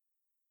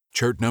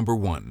Chart number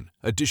 1,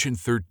 Edition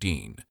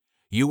 13.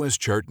 U.S.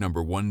 Chart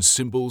number 1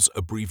 Symbols,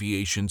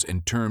 Abbreviations,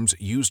 and Terms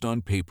Used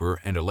on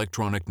Paper and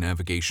Electronic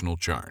Navigational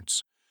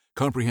Charts.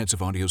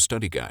 Comprehensive Audio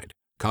Study Guide.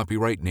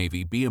 Copyright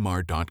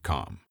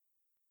NavyBMR.com.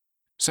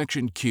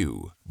 Section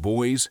Q.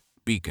 Buoys,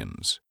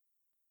 Beacons.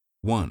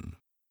 1.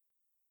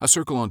 A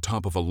circle on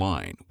top of a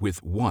line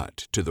with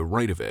 "what" to the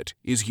right of it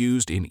is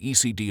used in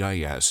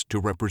ECDIS to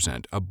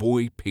represent a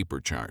buoy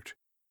paper chart.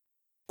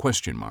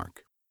 Question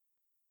mark.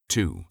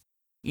 2.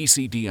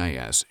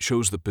 ECDIS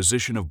shows the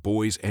position of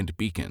buoys and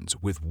beacons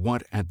with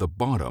 "what" at the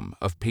bottom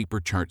of paper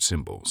chart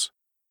symbols.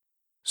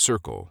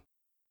 Circle.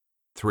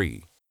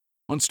 3.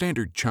 On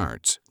standard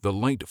charts, the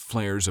light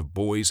flares of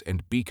buoys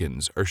and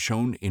beacons are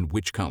shown in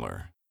which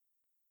color?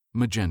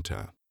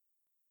 Magenta.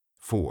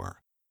 4.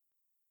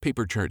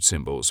 Paper chart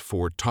symbols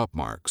for top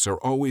marks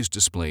are always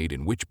displayed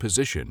in which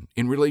position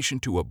in relation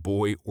to a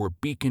buoy or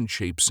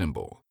beacon-shaped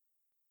symbol?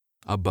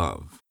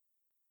 Above.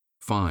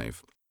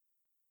 5.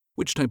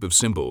 Which type of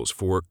symbols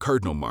for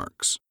cardinal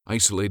marks,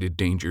 isolated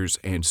dangers,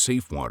 and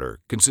safe water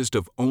consist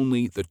of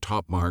only the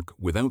top mark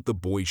without the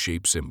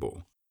buoy-shaped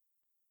symbol?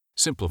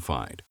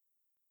 Simplified.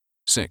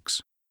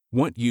 6.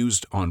 What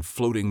used on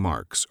floating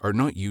marks are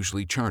not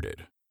usually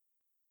charted?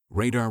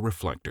 Radar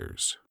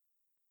reflectors.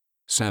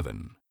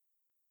 7.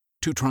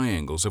 Two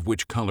triangles of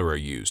which color are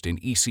used in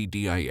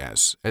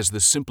ECDIS as the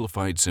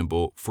simplified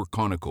symbol for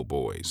conical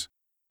buoys?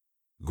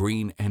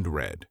 Green and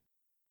red.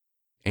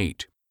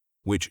 8.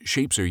 Which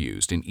shapes are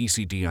used in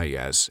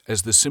ECDIS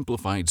as the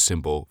simplified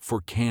symbol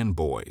for can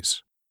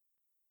buoys?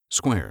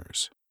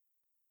 Squares.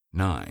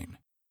 9.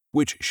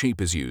 Which shape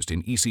is used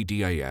in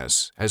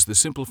ECDIS as the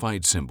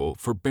simplified symbol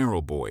for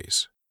barrel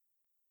buoys?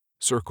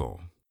 Circle.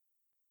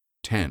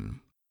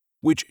 10.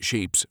 Which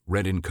shapes,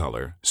 red in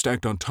color,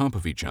 stacked on top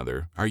of each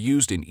other, are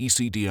used in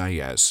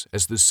ECDIS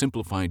as the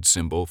simplified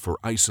symbol for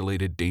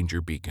isolated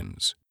danger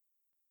beacons?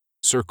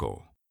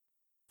 Circle.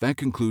 That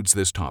concludes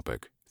this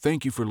topic.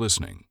 Thank you for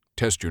listening.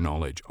 Test your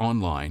knowledge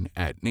online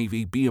at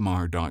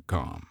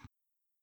NavyBMR.com.